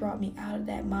God has brought me out of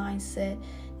that mindset.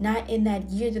 Not in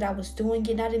that year that I was doing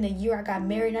it. Not in the year I got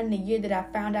married. Not in the year that I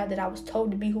found out that I was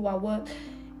told to be who I was.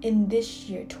 In this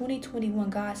year, 2021,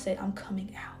 God said, I'm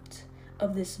coming out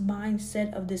of this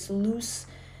mindset of this loose,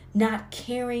 not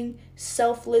caring,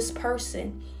 selfless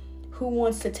person who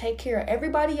wants to take care of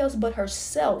everybody else but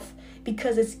herself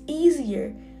because it's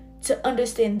easier to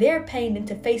understand their pain than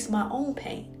to face my own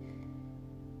pain.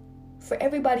 For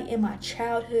everybody in my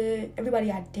childhood,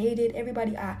 everybody I dated,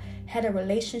 everybody I had a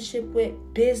relationship with,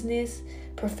 business,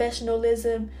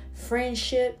 professionalism,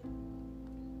 friendship,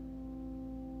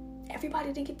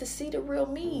 everybody didn't get to see the real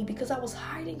me because I was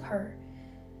hiding her.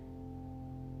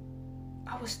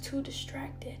 I was too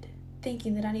distracted,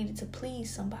 thinking that I needed to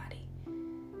please somebody.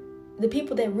 The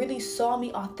people that really saw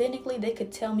me authentically, they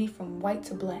could tell me from white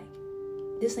to black,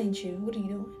 this ain't you. What are you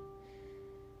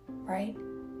doing? Right?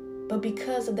 But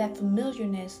because of that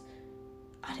familiarness,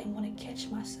 I didn't want to catch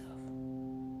myself.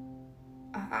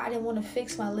 I didn't want to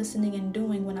fix my listening and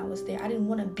doing when I was there. I didn't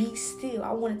want to be still.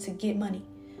 I wanted to get money.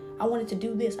 I wanted to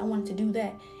do this. I wanted to do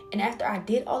that. And after I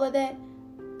did all of that,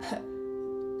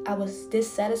 I was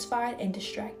dissatisfied and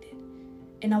distracted.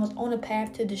 And I was on a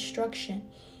path to destruction.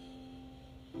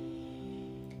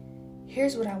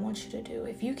 Here's what I want you to do.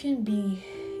 If you can be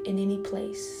in any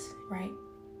place, right?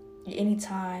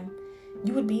 Anytime,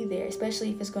 you would be there,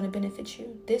 especially if it's going to benefit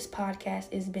you. This podcast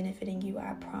is benefiting you.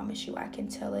 I promise you. I can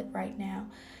tell it right now.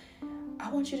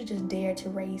 I want you to just dare to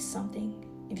raise something.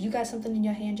 If you got something in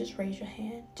your hand, just raise your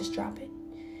hand. Just drop it.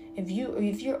 If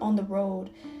you're on the road,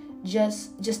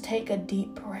 just take a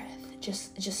deep breath.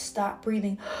 Just stop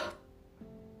breathing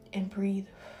and breathe.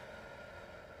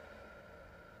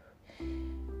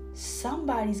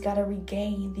 Somebody's got to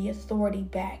regain the authority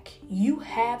back. You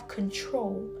have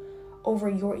control over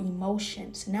your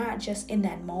emotions, not just in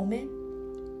that moment,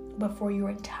 but for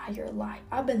your entire life.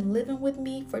 I've been living with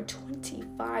me for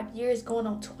 25 years, going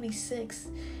on 26,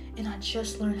 and I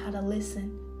just learned how to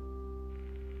listen.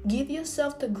 Give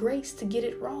yourself the grace to get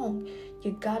it wrong.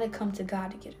 You gotta come to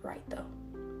God to get it right, though.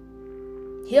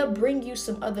 He'll bring you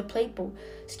some other people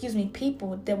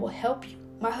that will help you.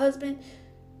 My husband,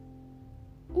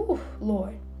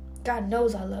 Lord, God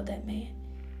knows I love that man.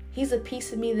 He's a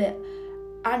piece of me that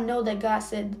I know that God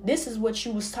said, this is what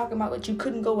you was talking about, but you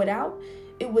couldn't go without.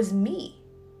 It was me.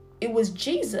 It was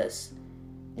Jesus.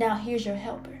 Now here's your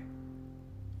helper.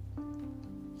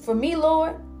 For me,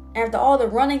 Lord, after all the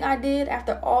running I did,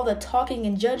 after all the talking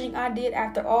and judging I did,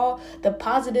 after all the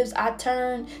positives I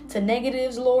turned to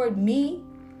negatives, Lord, me,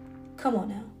 come on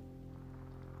now.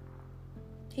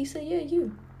 He said, yeah,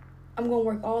 you. I'm going to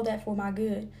work all that for my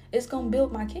good. It's going to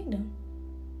build my kingdom.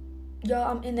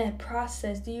 Y'all, I'm in that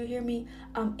process. Do you hear me?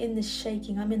 I'm in the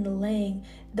shaking. I'm in the laying.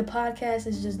 The podcast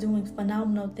is just doing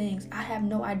phenomenal things. I have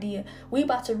no idea. We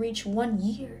about to reach 1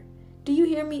 year. Do you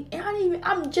hear me? And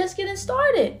I'm just getting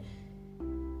started.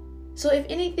 So if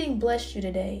anything blessed you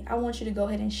today, I want you to go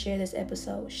ahead and share this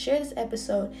episode. Share this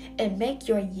episode and make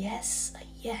your yes a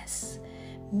yes.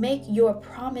 Make your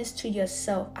promise to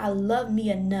yourself. I love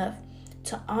me enough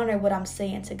to honor what I'm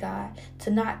saying to God, to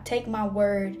not take my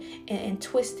word and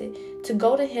twist it, to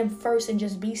go to him first and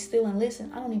just be still and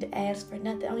listen. I don't need to ask for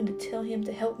nothing. I don't need to tell him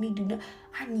to help me do nothing.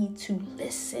 I need to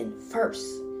listen first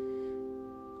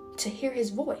to hear his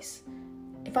voice.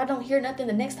 If I don't hear nothing,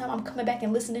 the next time I'm coming back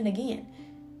and listening again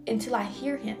until I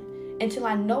hear him, until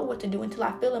I know what to do, until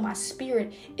I feel in my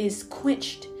spirit is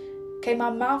quenched. Okay, my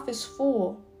mouth is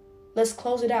full. Let's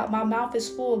close it out. My mouth is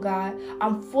full, God.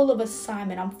 I'm full of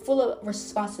assignment. I'm full of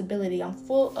responsibility. I'm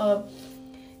full of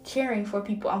caring for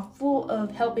people. I'm full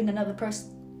of helping another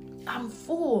person. I'm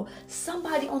full.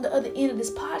 Somebody on the other end of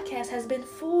this podcast has been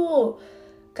full,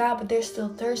 God, but they're still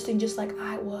thirsting just like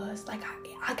I was. Like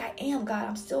I am, God.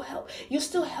 I'm still You're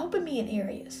still helping me in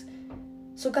areas.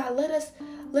 So, God, let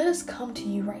us come to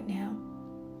you right now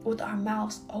with our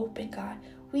mouths open, God.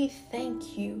 We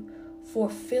thank you for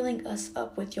filling us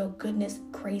up with your goodness,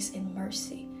 grace, and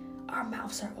mercy. Our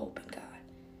mouths are open, God.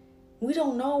 We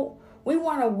don't know. We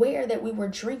weren't aware that we were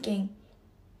drinking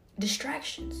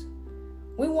distractions.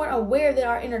 We weren't aware that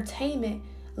our entertainment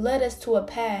led us to a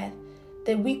path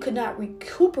that we could not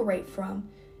recuperate from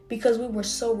because we were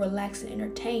so relaxed and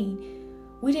entertained.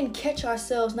 We didn't catch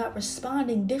ourselves not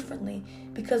responding differently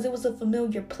because it was a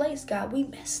familiar place, God. We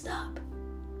messed up.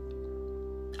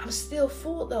 I'm still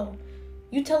full, though.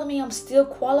 You telling me I'm still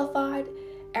qualified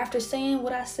after saying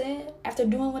what I said, after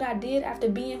doing what I did, after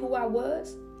being who I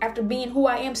was, after being who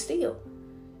I am still?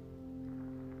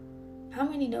 How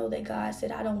many know that God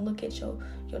said, I don't look at your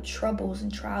troubles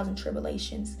and trials and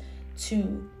tribulations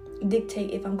to dictate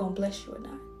if I'm going to bless you or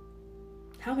not?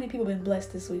 How many people have been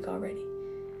blessed this week already?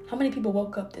 How many people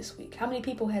woke up this week? How many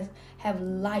people have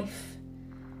life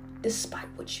despite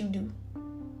what you do?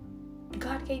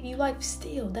 God gave you life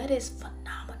still. That is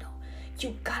phenomenal.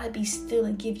 You gotta be still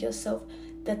and give yourself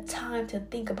the time to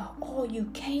think about all you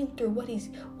came through.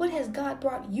 What has God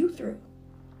brought you through?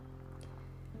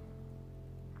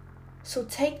 So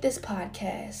take this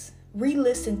podcast,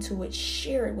 re-listen to it,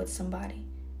 share it with somebody,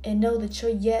 and know that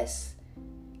your yes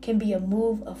can be a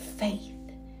move of faith.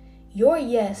 Your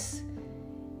yes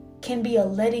can be a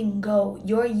letting go.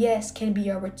 Your yes can be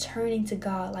a returning to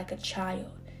God like a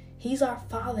child. He's our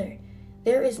Father.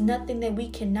 There is nothing that we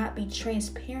cannot be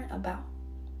transparent about.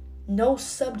 No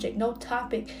subject, no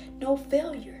topic, no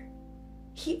failure.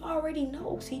 He already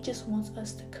knows. He just wants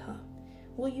us to come.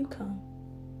 Will you come?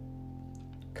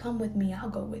 Come with me. I'll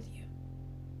go with you.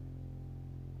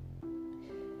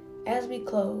 As we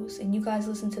close and you guys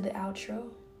listen to the outro,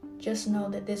 just know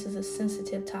that this is a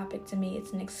sensitive topic to me.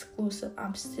 It's an exclusive.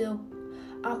 I'm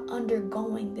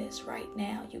undergoing this right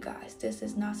now, you guys. This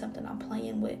is not something I'm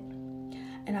playing with.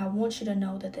 And I want you to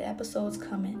know that the episode's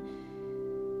coming.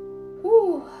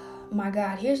 Whew, my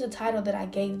God. Here's the title that I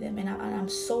gave them. And I'm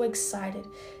so excited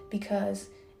because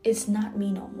it's not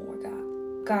me no more,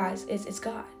 God. Guys, it's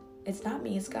God. It's not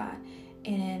me, it's God.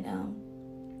 And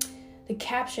the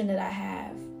caption that I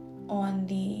have on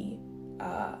the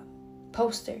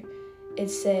poster, it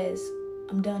says,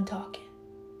 I'm done talking.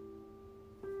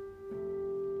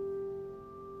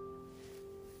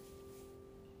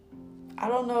 I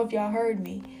don't know if y'all heard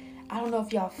me. I don't know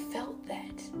if y'all felt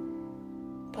that.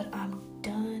 But I'm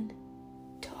done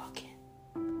talking.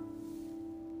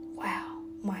 Wow,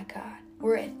 my God.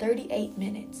 We're at 38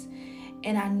 minutes.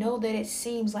 And I know that it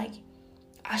seems like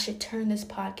I should turn this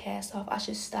podcast off. I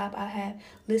should stop. I have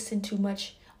listened too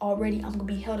much already. I'm going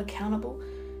to be held accountable.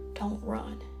 Don't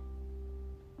run.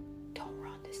 Don't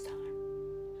run this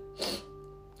time.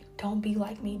 Don't be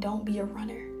like me. Don't be a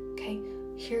runner. Okay?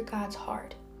 Hear God's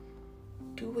heart.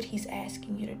 Do what he's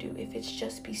asking you to do. If it's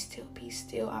just be still, be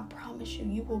still. I promise you,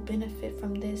 you will benefit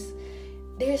from this.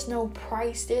 There's no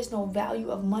price. There's no value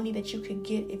of money that you could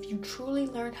get if you truly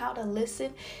learn how to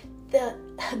listen. The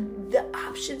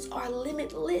options are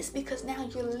limitless because now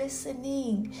you're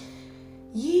listening.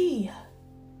 Yeah.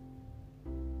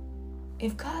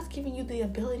 If God's giving you the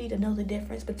ability to know the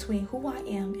difference between who I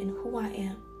am and who I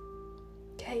am,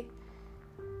 okay?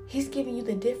 He's giving you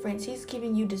the difference. He's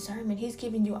giving you discernment. He's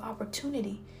giving you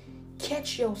opportunity.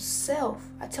 Catch yourself.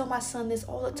 I tell my son this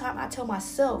all the time. I tell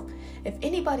myself, if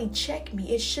anybody check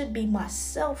me, it should be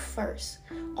myself first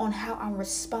on how I'm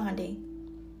responding.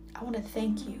 I want to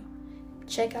thank you.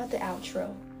 Check out the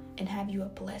outro and have you a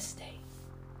blessed day.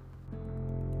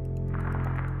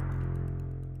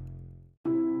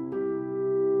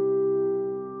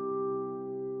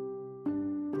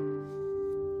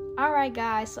 All right,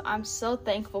 guys, so I'm so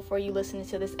thankful for you listening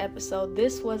to this episode.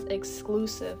 This was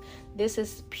exclusive. This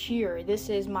is pure. This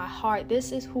is my heart.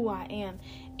 This is who I am.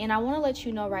 And I want to let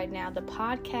you know right now, the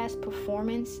podcast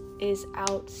performance is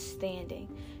outstanding.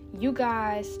 You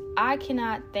guys, I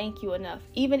cannot thank you enough.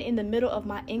 Even in the middle of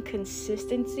my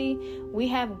inconsistency, we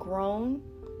have grown,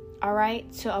 all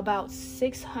right, to about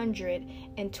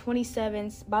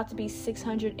 627, about to be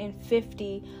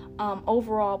 650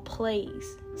 overall plays.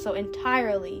 So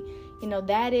entirely,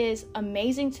 that is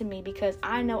amazing to me because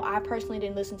I know I personally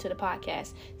didn't listen to the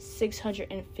podcast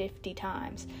 650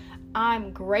 times.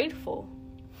 I'm grateful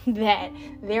that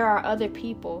there are other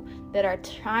people that are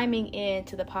chiming in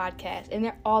to the podcast, and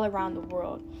they're all around the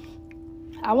world.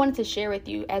 I wanted to share with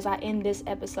you as I end this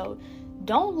episode,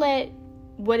 don't let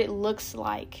what it looks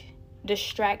like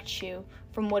distract you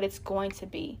from what it's going to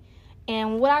be.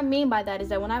 And what I mean by that is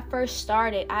that when I first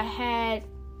started, I had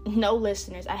no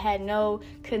listeners. I had no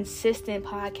consistent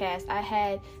podcast. I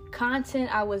had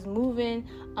content. I was moving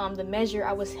the measure.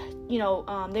 I was,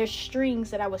 there's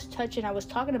strings that I was touching. I was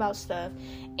talking about stuff,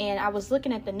 and I was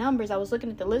looking at the numbers. I was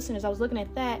looking at the listeners. I was looking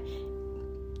at that,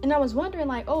 and I was wondering,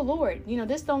 like, oh Lord,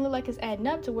 this don't look like it's adding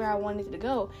up to where I wanted it to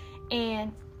go.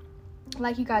 And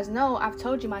like you guys know, I've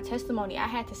told you my testimony. I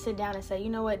had to sit down and say, you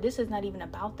know what? This is not even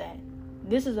about that.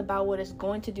 This is about what it's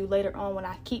going to do later on when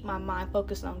I keep my mind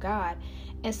focused on God.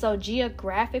 And so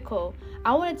geographical,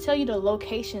 I want to tell you the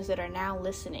locations that are now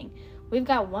listening. We've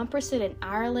got 1% in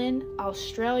Ireland,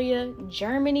 Australia,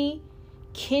 Germany,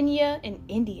 Kenya, and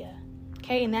India.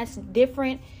 Okay, and that's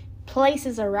different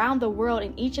places around the world,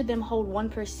 and each of them hold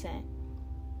 1%.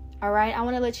 All right, I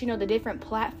want to let you know the different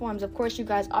platforms. Of course, you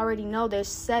guys already know there's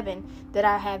 7 that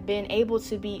I have been able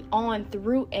to be on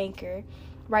through Anchor.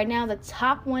 Right now, the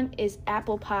top one is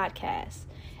Apple Podcasts.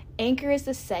 Anchor is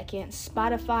the second,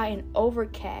 Spotify and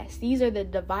Overcast. These are the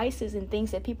devices and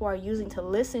things that people are using to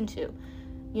listen to.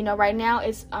 Right now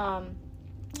it's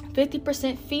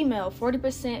 50% female,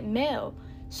 40% male.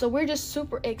 So we're just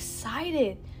super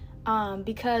excited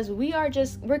because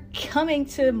we're coming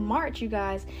to March, you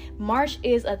guys. March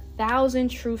is 1,000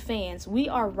 true fans. We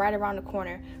are right around the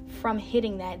corner from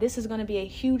hitting that. This is going to be a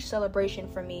huge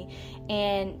celebration for me.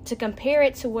 And to compare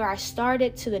it to where I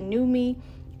started to the new me,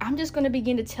 I'm just going to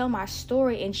begin to tell my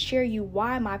story and share you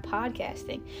why my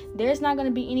podcasting. There's not going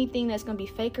to be anything that's going to be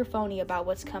fake or phony about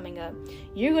what's coming up.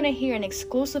 You're going to hear an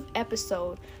exclusive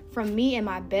episode from me and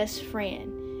my best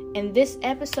friend. And this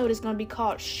episode is going to be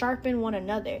called Sharpen One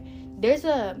Another. There's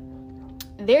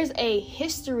a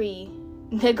history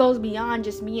that goes beyond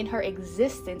just me and her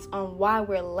existence on why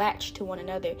we're latched to one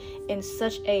another in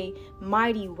such a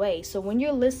mighty way. So when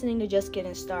you're listening to Just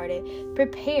Getting Started,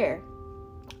 prepare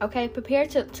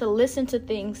to listen to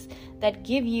things that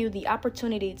give you the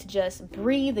opportunity to just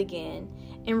breathe again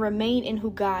and remain in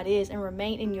who God is and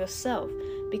remain in yourself,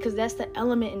 because that's the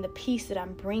element and the piece that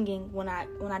I'm bringing when I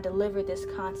deliver this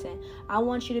content. I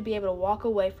want you to be able to walk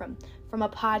away from a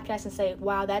podcast and say,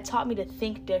 wow, that taught me to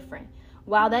think different.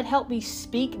 Wow, that helped me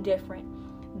speak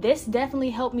different. This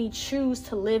definitely helped me choose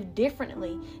to live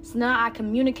differently. So now I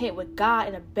communicate with God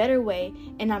in a better way,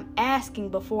 and I'm asking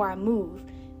before I move.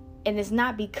 And it's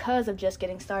not because of Just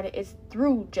Getting Started, it's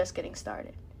through Just Getting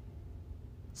Started.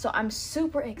 So I'm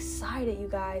super excited, you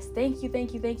guys. Thank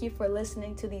you for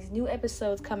listening to these new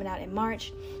episodes coming out in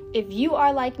March. If you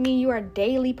are like me, you are a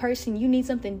daily person, you need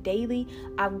something daily,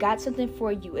 I've got something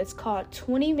for you. It's called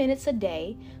 20 Minutes a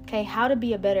Day, okay? How to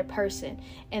be a better person.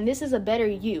 And this is a better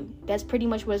you. That's pretty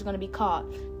much what it's going to be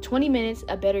called. 20 Minutes,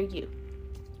 a better you.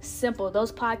 Simple.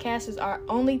 Those podcasts are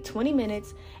only 20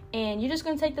 minutes, and you're just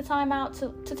going to take the time out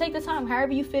to take the time,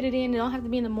 however you fit it in. It don't have to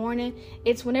be in the morning.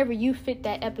 It's whenever you fit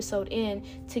that episode in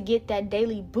to get that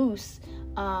daily boost,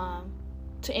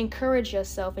 to encourage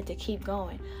yourself and to keep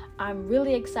going. I'm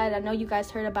really excited. I know you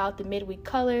guys heard about the midweek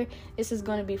color. This is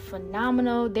going to be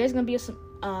phenomenal. There's going to be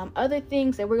some other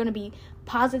things that we're going to be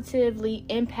positively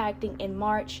impacting in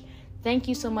March. Thank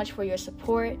you so much for your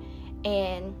support,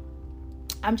 and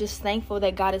I'm just thankful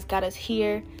that God has got us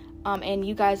here. And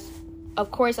you guys,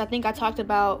 of course, I think I talked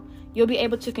about you'll be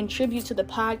able to contribute to the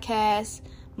podcast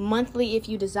monthly if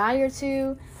you desire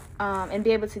to, and be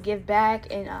able to give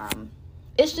back. And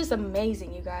it's just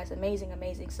amazing, you guys. Amazing.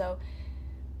 So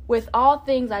with all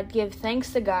things, I give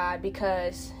thanks to God,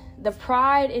 because the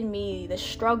pride in me, the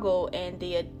struggle, and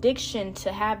the addiction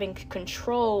to having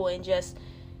control and just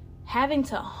having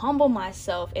to humble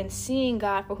myself and seeing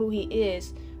God for who He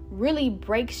is really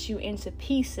breaks you into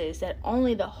pieces that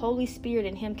only the Holy Spirit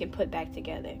and Him can put back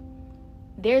together.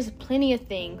 There's plenty of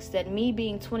things that me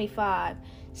being 25,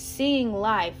 seeing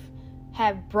life,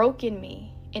 have broken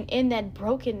me. And in that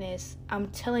brokenness, I'm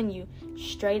telling you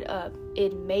straight up,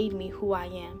 it made me who I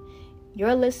am.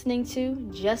 You're listening to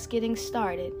Just Getting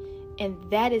Started, and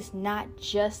that is not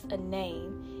just a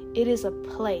name. It is a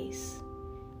place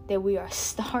that we are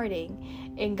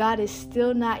starting, and God is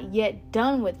still not yet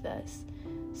done with us.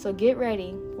 So get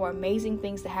ready for amazing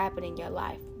things to happen in your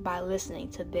life by listening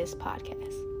to this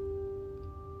podcast.